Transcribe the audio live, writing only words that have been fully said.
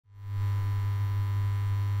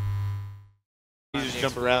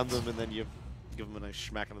jump around them, and then you give them a nice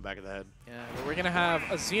smack on the back of the head. Yeah, but we're going to have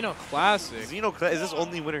a Xeno Classic. Is this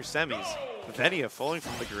only winner semis? Venia falling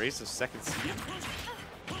from the grace of second seed.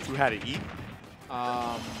 Who had it? E?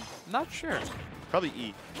 Not sure. Probably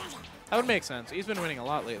E. That would make sense. He's been winning a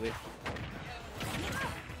lot lately.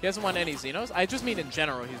 He hasn't won any Xenos. I just mean in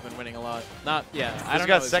general he's been winning a lot. Not, yeah. I don't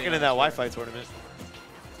know. He got second in that Wi-Fi tournament.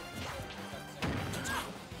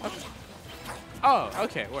 Okay. Oh,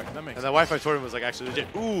 okay. Wait, that makes sense. And that Wi-Fi tournament was like actually legit.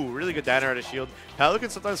 Ooh, really good down air out of shield. Palu can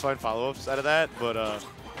sometimes find follow-ups out of that, but I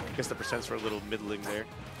guess the percents were a little middling there.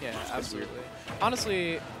 Yeah, absolutely.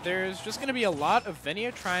 Honestly, there's just going to be a lot of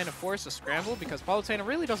Venia trying to force a scramble because Palutena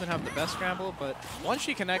really doesn't have the best scramble, but once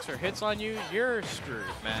she connects her hits on you, you're screwed,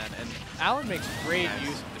 man. And Alan makes great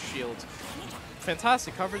use of the shields.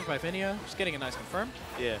 Fantastic coverage by Venia, just getting a nice confirm.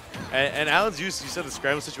 Yeah, and Alan's use, you said the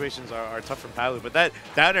scramble situations are tough from Palu, but that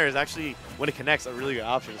down air is actually, when it connects, a really good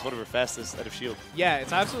option. It's one of her fastest out of shield. Yeah,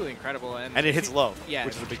 it's absolutely incredible. And it hits low, yeah,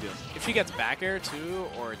 which is a big deal. If she gets back air too,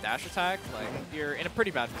 or dash attack, like, you're in a pretty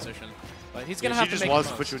bad position. But he's going to have to make She just wants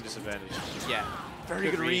to put you in disadvantage. Yeah. Very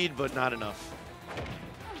good read, but not enough.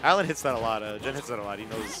 Alan hits that a lot. Jen hits that a lot. He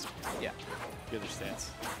knows the other stance.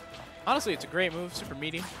 Honestly, it's a great move. Super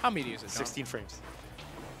meaty. How meaty is it, John? 16 frames.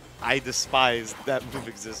 I despise that move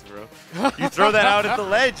exists, bro. You throw that out at the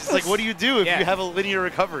ledge. It's like, what do you do if you have a linear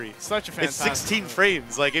recovery? Such a fantastic It's 16 move.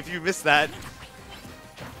 frames. Like, if you miss that,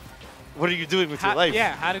 what are you doing with your life?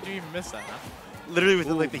 Yeah, how did you even miss that? Huh? Literally with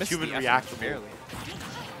like the human reaction. Barely.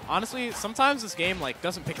 Honestly, sometimes this game like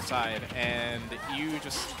doesn't pick a side, and you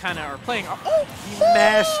just kind of are playing. Oh, he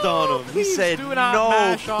mashed on him. He said, do not "No,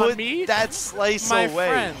 mash on put me, that slice my away,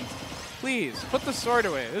 friend. Please put the sword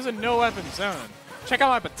away. This is a no-weapon zone. Check out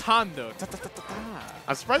my baton, though.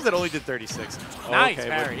 I'm surprised that only did 36. Nice okay,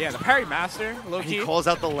 parry. Yeah, the parry master. Low key. He calls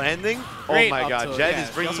out the landing. Great oh my God, Jen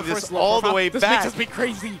is bringing this all the way this back. This makes us be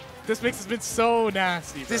crazy. This makes us been so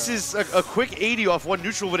nasty. Bro. This is a quick 80 off one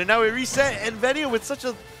neutral, but now we reset, and Venia with such a.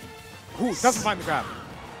 Ooh, doesn't find the grab.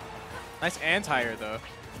 Nice anti-air, though.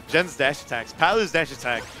 Jen's dash attacks. Palu's dash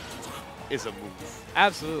attack is a move.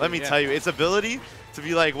 Absolutely. Let me tell you, its ability to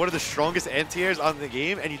be like one of the strongest anti-airs on the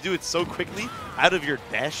game, and you do it so quickly out of your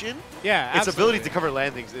dash in. Yeah, its ability to cover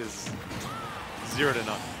landings is 0 to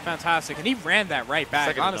none. Fantastic, and he ran that right back.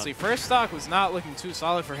 Second honestly, first stock was not looking too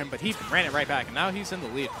solid for him, but he ran it right back, and now he's in the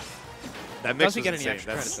lead. That mix doesn't get any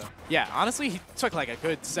extra credit, though. Yeah, honestly, he took like a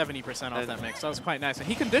good 70% off that mix. That was quite nice. And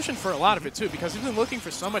he conditioned for a lot of it, too, because he's been looking for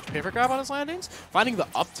so much pivot grab on his landings. Finding the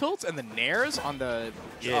up tilts and the nairs on the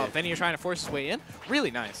Venia trying to force his way in. Really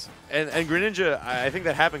nice. And Greninja, I think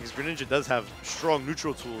that happened because Greninja does have strong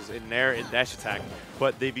neutral tools in nair and dash attack,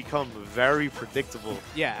 but they become very predictable.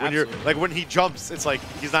 Yeah, when absolutely. you're like when he jumps, it's like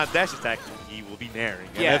he's not dash attacking, he will be nairing.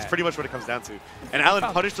 And yeah, that's pretty much what it comes down to. And Alan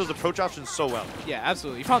punished those approach options so well. Yeah,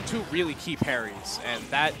 absolutely. He found two really key parries, and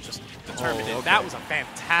that just determined it. That was a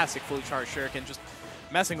fantastic fully charged shuriken, just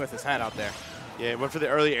messing with his head out there. Yeah, went for the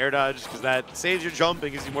early air dodge because that saves your jump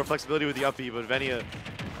and gives you more flexibility with the up B, but Venia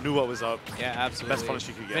knew what was up. Yeah, absolutely. Best punish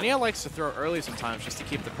you could get. Venia likes to throw early sometimes just to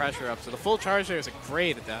keep the pressure up, so the full charge there is a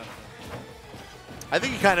great adapt. I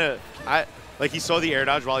think he kind of, like he saw the air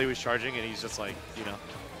dodge while he was charging, and he's just like, you know.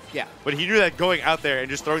 Yeah. But he knew that going out there and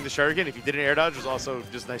just throwing the shuriken, if he did an air dodge, was also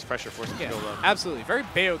just nice pressure for him to go low. Absolutely. Very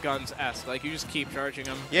Bayo Guns-esque. Like, you just keep charging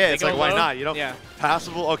them. Yeah, it's like, why not? You know,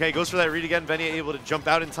 passable. Okay, goes for that read again. Venia able to jump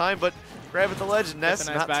out in time, but grab at the ledge, and that's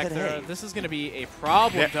not back today. throw. This is going to be a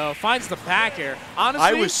problem, though. Finds the back air. Honestly,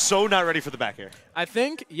 I was so not ready for the back air. I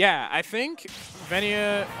think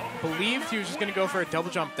Venia believed he was just going to go for a double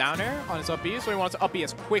jump down air on his up B, so he wanted to up B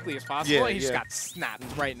as quickly as possible, and he just got snapped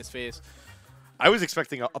right in his face. I was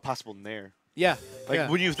expecting a possible nair. Yeah. Like,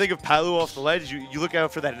 when you think of Palu off the ledge, you look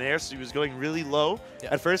out for that nair, so he was going really low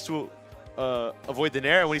at first to avoid the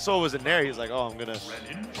nair, and when he saw it was a nair, he was like, oh, I'm going to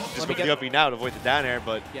just go for the up B now to avoid the down air,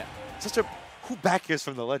 but who back airs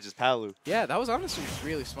from the ledge is Palu? Yeah, that was honestly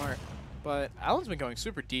really smart. But Alan's been going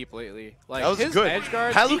super deep lately. Like, that was his good. edge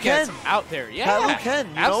guard, Palu he gets him out there. Yeah, Palu can.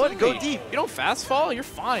 You know what? Go deep. You don't fast fall, you're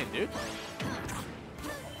fine, dude.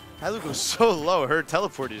 Palu goes so low. Her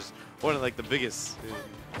teleport is one of like the biggest.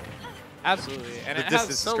 Absolutely, and it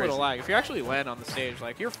has so little lag. If you actually land on the stage,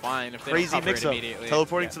 like, you're fine if they don't cover it immediately.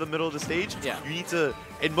 Teleporting to the middle of the stage. Yeah. You need to,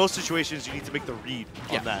 in most situations, you need to make the read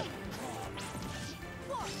on that.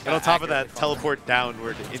 And on top of that, teleport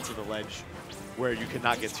downward into the ledge, where you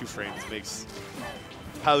cannot get 2 frames. Makes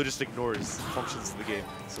Palu just ignores functions of the game.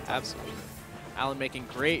 Absolutely. Alan making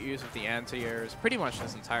great use of the anti-airs pretty much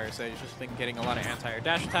this entire set. He's just been getting a lot of anti-air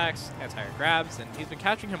dash attacks, anti-air grabs, and he's been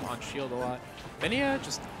catching him on shield a lot. Venia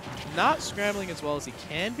just not scrambling as well as he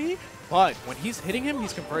can be, but when he's hitting him,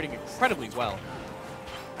 he's converting incredibly well.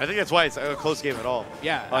 I think that's why it's a close game at all.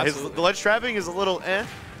 Yeah, the ledge trapping is a little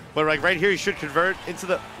but like right here, he should convert into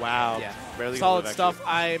the Yeah, barely solid stuff.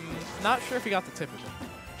 I'm not sure if he got the tip of it.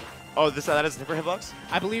 Oh, that is a tipper hitbox?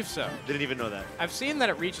 I believe so. Didn't even know that. I've seen that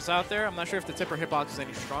it reaches out there. I'm not sure if the tipper hitbox is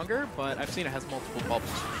any stronger, but I've seen it has multiple bubbles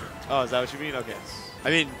for sure. Oh, is that what you mean? Okay. I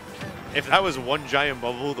mean, if that was one giant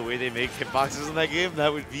bubble, the way they make hitboxes in that game,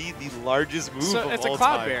 that would be the largest move of all time. So it's a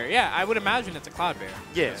cloud bear. Yeah, I would imagine it's a cloud bear.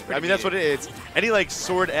 Yeah, I mean, that's what it is. Any like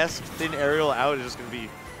sword-esque thin aerial out is just going to be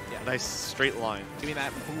a nice straight line. Give me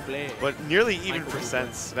that blade. But nearly even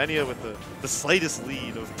percents. Venia with the slightest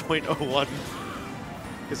lead of 0.01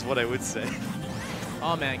 is what I would say.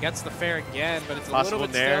 Oh man, gets the fair again, but it's a little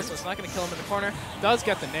bit still, so it's not going to kill him in the corner. Does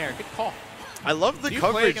get the nair. Good call. I love the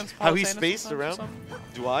coverage, how he spaced around.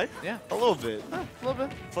 Do I? Yeah. A little bit. A little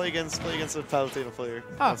bit. Play against a Palutena player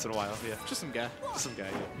once in a while, yeah. Just some guy. Just some guy,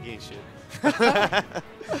 yeah. He ain't shit.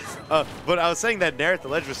 But I was saying that nair at the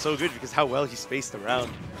ledge was so good because how well he spaced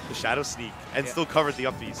around the shadow sneak and still covered the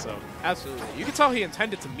up B, so. Absolutely. You can tell he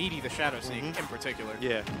intended to meaty the shadow sneak in particular.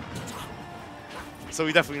 Yeah. So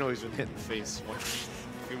we definitely know he's been hit in the face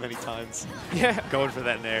too many times. Yeah. Going for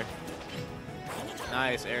that nair.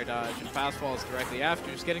 Nice air dodge, and fast falls directly after,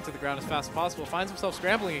 just getting to the ground as fast as possible. Finds himself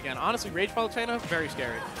scrambling again. Honestly, Rage Palutena, very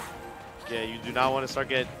scary. Yeah, you do not want to start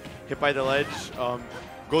get hit by the ledge.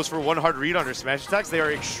 Goes for one hard read on her smash attacks. They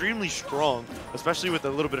are extremely strong, especially with the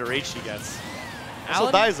little bit of rage she gets. Also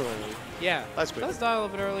dies a little. Yeah, that's quick. Does die a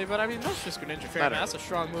little bit early, but I mean, that's just Greninja fair. That's a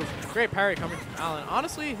strong move. Great parry coming from Alan.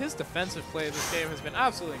 Honestly, his defensive play this game has been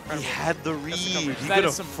absolutely incredible. He had the read.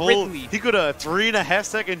 He could have 3.5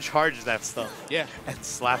 second charged that stuff. Yeah. And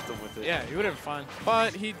slapped him with it. Yeah, he would have been fun.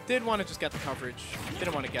 But he did want to just get the coverage.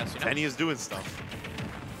 Didn't want to guess, you know? And he is doing stuff.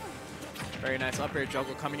 Very nice up air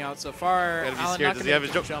juggle coming out so far. Gotta be scared. Does he have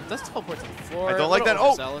his jump? Does teleport to the floor. I don't like that.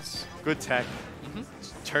 Oh! Good tech.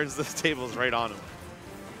 Turns the tables right on him.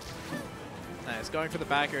 Nice. Going for the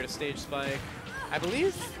back air to stage spike. I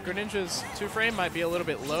believe Greninja's 2-frame might be a little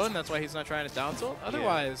bit low, and that's why he's not trying to down tilt.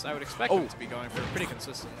 Otherwise, I would expect him to be going for pretty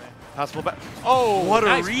consistently. Possible back. Oh, what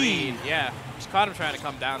nice a read. Yeah. Just caught him trying to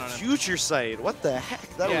come down on him. Future sight. What the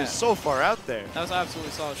heck? That was so far out there. That was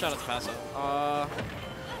absolutely solid. Shout out to Paso.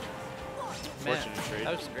 Man,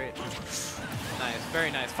 that was just great. Nice,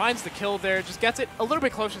 very nice. Finds the kill there, just gets it a little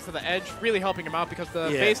bit closer to the edge, really helping him out because the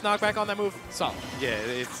base knockback on that move, solid. Yeah,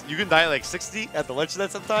 you can die at like 60 at the ledge of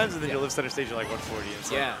that sometimes, and then you'll live center stage at like 140. And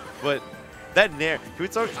so. But that nair, can we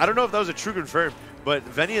talk? I don't know if that was a true confirm, but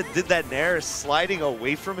Venia did that nair sliding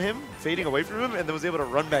away from him, fading away from him, and then was able to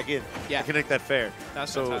run back in and connect that fair.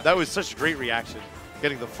 That's so fantastic. That was such a great reaction,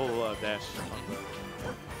 getting the full dash.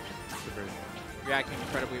 Reacting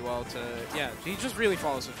incredibly well to, he just really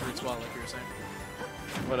follows his roots well, like you were saying.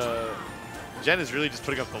 But Jen is really just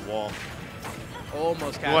putting up the wall.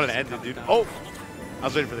 Almost catches. You want to end it, dude. Oh! I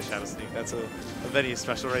was waiting for the shadow sneak. That's a Venia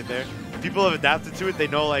special right there. People have adapted to it. They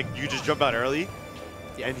know, like, you just jump out early,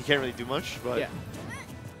 and he can't really do much. But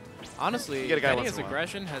honestly, Venia's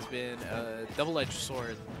aggression has been a double-edged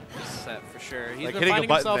sword this set for sure. He's been finding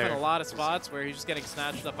himself in a lot of spots where he's just getting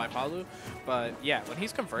snatched up by Palu. But yeah, when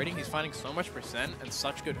he's converting, he's finding so much percent and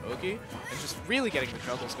such good Oki, and just really getting the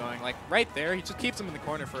juggles going. Like right there, he just keeps him in the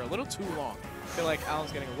corner for a little too long. I feel like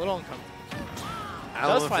Alan's getting a little uncomfortable.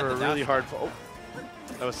 Alan for a really hard. Oh,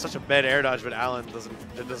 that was such a bad air dodge, but Alan doesn't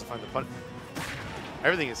find the pun.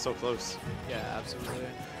 Everything is so close. Yeah, absolutely.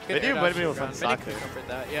 Venia might have been able to find the stock there.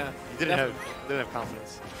 Yeah, he didn't have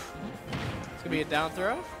confidence. It's gonna be a down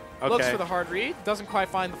throw. Looks for the hard read, doesn't quite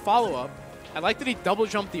find the follow-up. I like that he double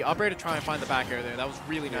jumped the up air to try and find the back air there. That was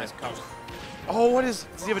really nice cover. Oh, does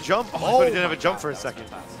he have a jump? Oh, I thought he didn't have a jump for a second.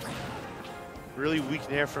 Really weak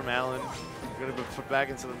nair from Alan. Gonna be put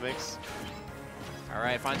back into the mix. All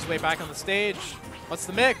right, finds his way back on the stage. What's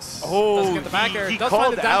the mix? Oh, doesn't get the back air. Does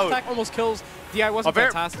find the dash attack, almost kills. DI wasn't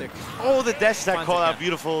fantastic. Oh, the dash attack call out,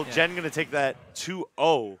 beautiful. Jen gonna take that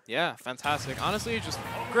 2-0. Yeah, fantastic. Honestly, just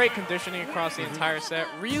great conditioning across the entire set.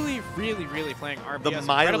 Really, really, really playing RBS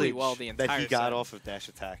incredibly well the entire set. That he got off of dash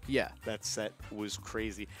attack. Yeah. That set was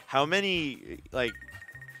crazy. How many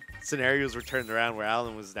scenarios were turned around where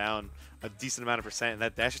Alan was down a decent amount of percent, and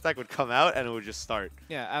that dash attack would come out and it would just start.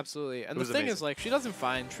 Yeah, absolutely. And the thing is, like, she doesn't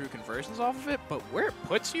find true conversions off of it, but where it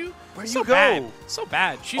puts you, where you go, so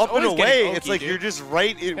bad. She's up and away. It's like dude. You're just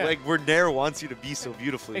right. Like where Nair wants you to be so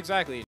beautifully. Exactly.